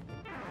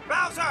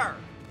 Bowser!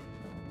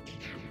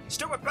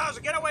 Stupid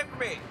Bowser, get away from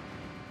me!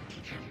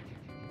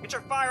 Get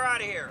your fire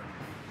out of here.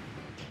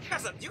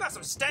 You got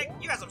some stank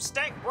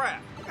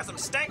breath. You got some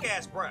stank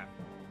ass breath.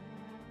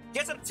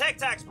 Get some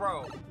Tic-Tacs,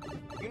 bro.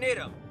 You need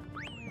them.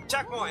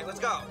 Checkpoint, let's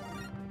go.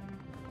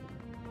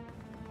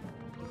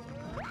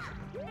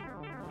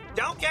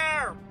 Don't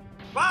care.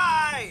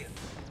 Bye.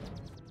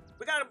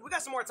 We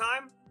got some more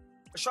time.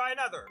 Let's try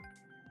another.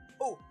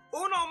 Ooh,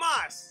 uno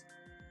más.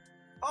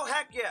 Oh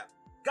heck yeah.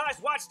 Guys,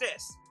 watch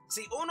this.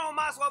 See, uno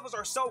más levels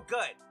are so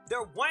good.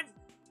 They're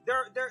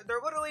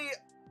literally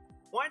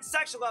one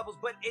section levels,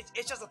 but it's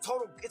just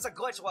it's a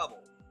glitch level.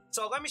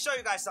 So let me show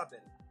you guys something.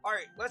 All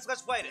right,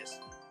 let's play this.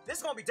 This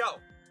is gonna be dope.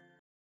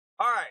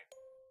 All right.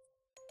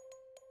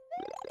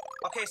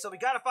 Okay, so we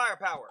got a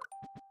firepower.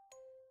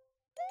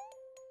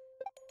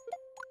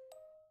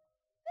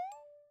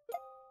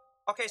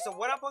 Okay, so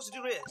what I'm supposed to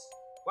do is,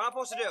 what I'm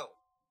supposed to do.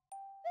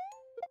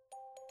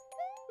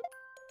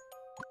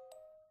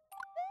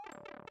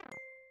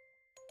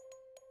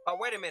 Oh,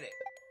 wait a minute.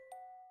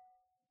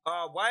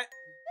 What?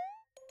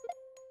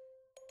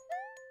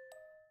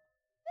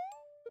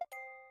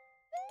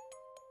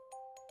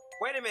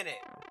 Wait a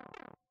minute.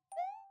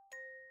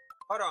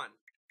 Hold on.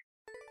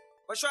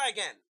 Let's try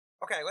again.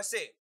 Okay, let's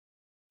see.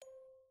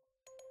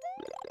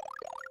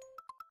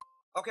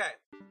 Okay.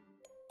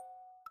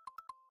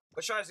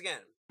 Let's try this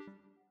again.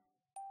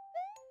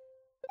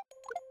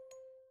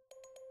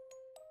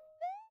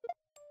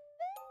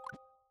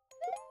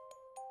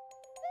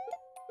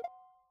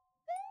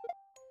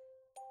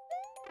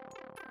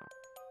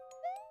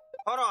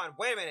 Hold on,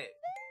 wait a minute.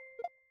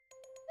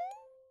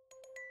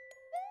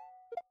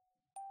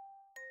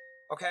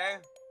 Okay.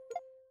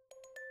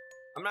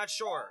 I'm not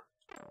sure.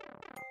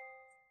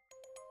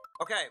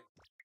 Okay.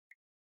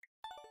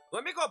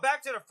 Let me go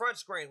back to the front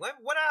screen. What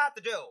do I have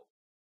to do?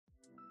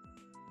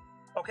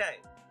 Okay.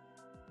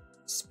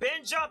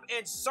 Spin jump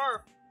and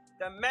surf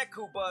the Mech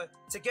Koopa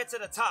to get to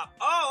the top.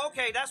 Oh,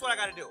 okay, that's what I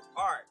gotta do.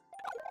 Alright.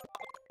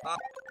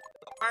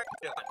 Alright.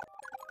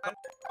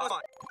 Hold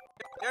on.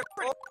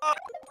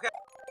 Okay.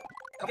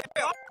 Okay.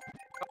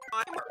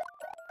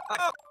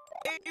 Oh,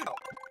 here you go.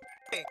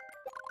 Hey.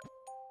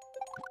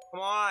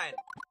 Come on.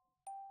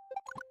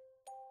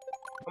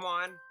 Come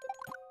on.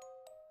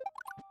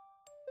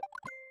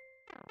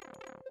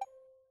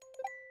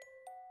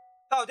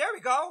 Oh, there we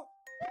go.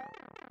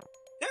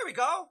 There we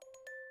go.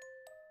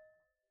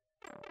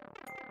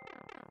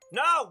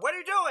 No, what are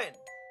you doing?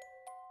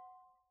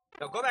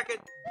 No, go back in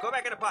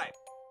the pipe.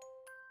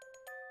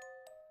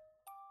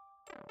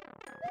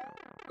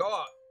 Go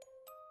up.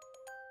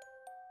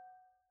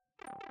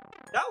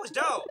 That was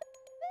dope.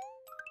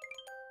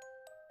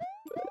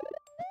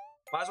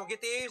 Might as well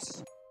get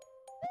these.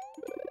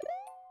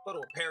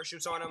 Little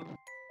parachutes on them.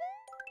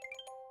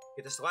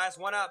 Get this last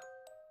one up.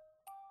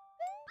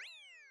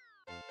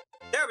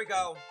 There we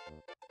go.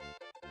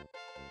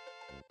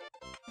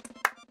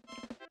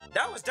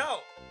 That was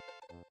dope.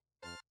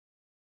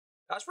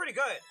 That was pretty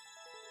good.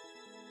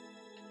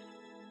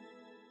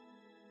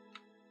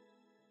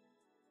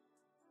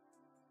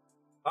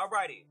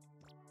 Alrighty.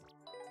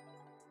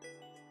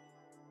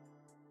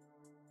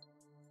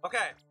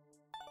 Okay.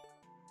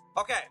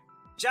 Okay.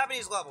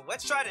 Japanese level.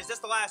 Let's try this. This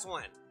is the last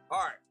one.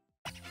 Alright.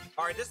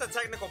 Alright, this is a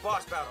technical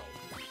boss battle.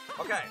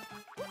 Okay.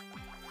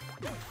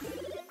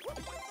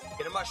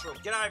 Get a mushroom.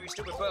 Get out of here,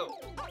 stupid boo.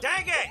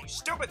 Dang it! You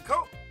stupid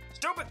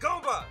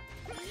Goomba!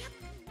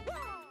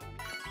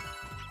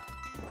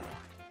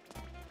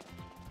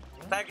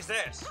 What the heck is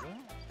this?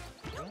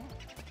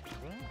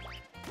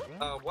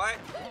 What?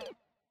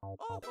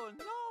 Oh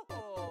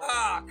no!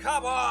 Ah,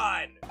 come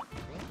on!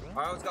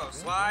 Alright, let's go.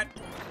 Slide.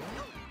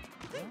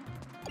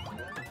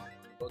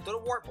 Go through the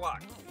warp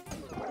block.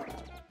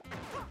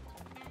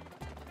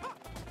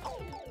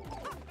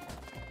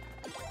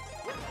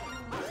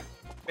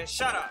 Man,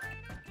 shut up.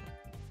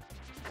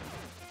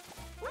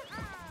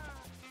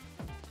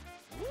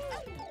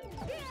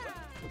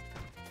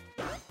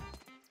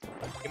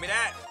 Give me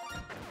that.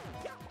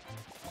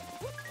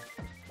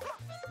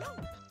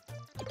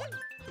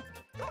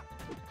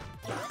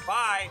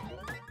 Bye.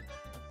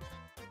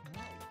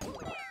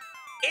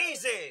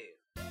 Easy.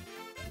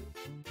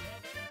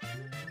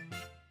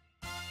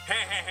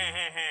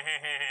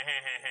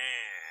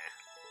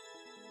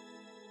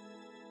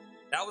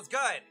 That was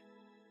good.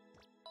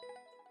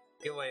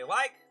 Give away a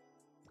like.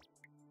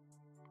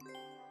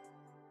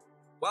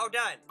 Well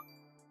done.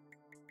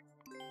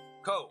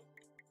 Cool.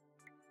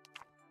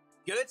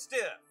 Good stuff.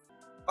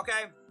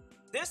 Okay.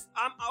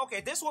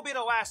 This will be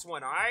the last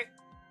one, alright?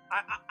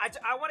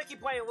 I want to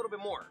keep playing a little bit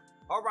more.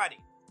 Alrighty.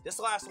 This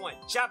last one.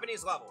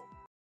 Japanese level.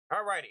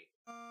 Alrighty.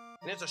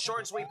 And it's a short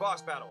and sweet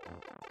boss battle.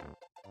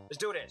 Let's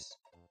do this.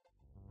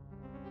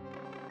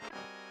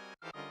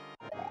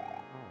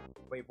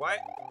 Wait, what?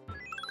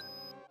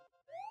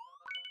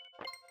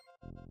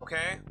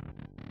 Okay.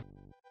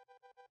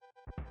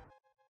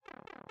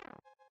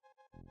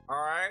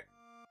 Alright.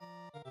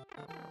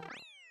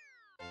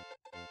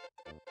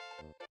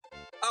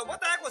 What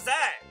the heck was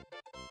that?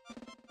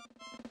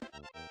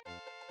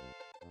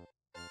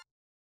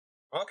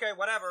 Okay,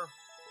 whatever.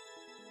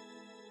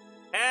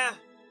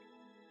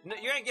 No,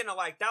 you ain't getting a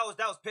like. That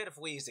was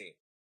pitifully easy.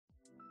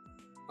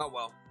 Oh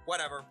well,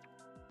 whatever.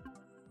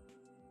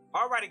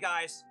 Alrighty,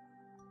 guys.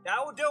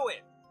 That will do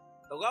it.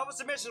 The level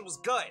submission was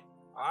good.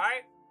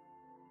 Alright?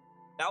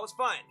 That was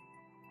fun.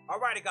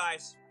 Alrighty,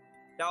 guys.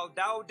 That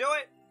will do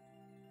it.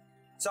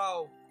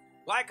 So,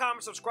 like,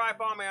 comment, subscribe,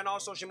 follow me on all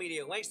social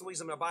media. The links will be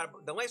in the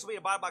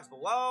bottom box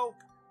below.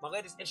 My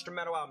latest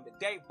instrumental album to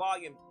date,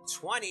 Volume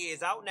 20,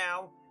 is out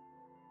now.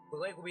 The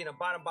link will be in the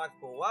bottom box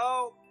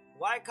below.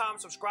 Like,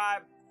 comment,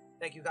 subscribe.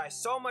 Thank you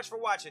guys so much for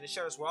watching, and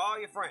share this with all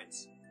your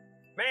friends.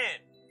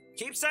 Man,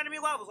 keep sending me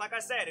levels. Like I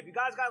said, if you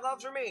guys got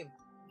levels for me,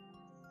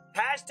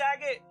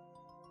 hashtag it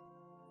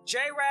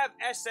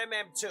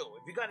JRavSMM2.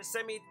 If you're gonna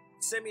send me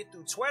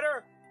through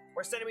Twitter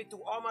or send me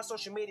through all my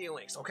social media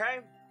links, okay?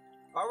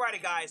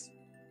 Alrighty, guys.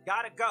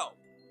 Gotta go.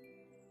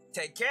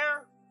 Take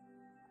care.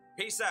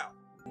 Peace out.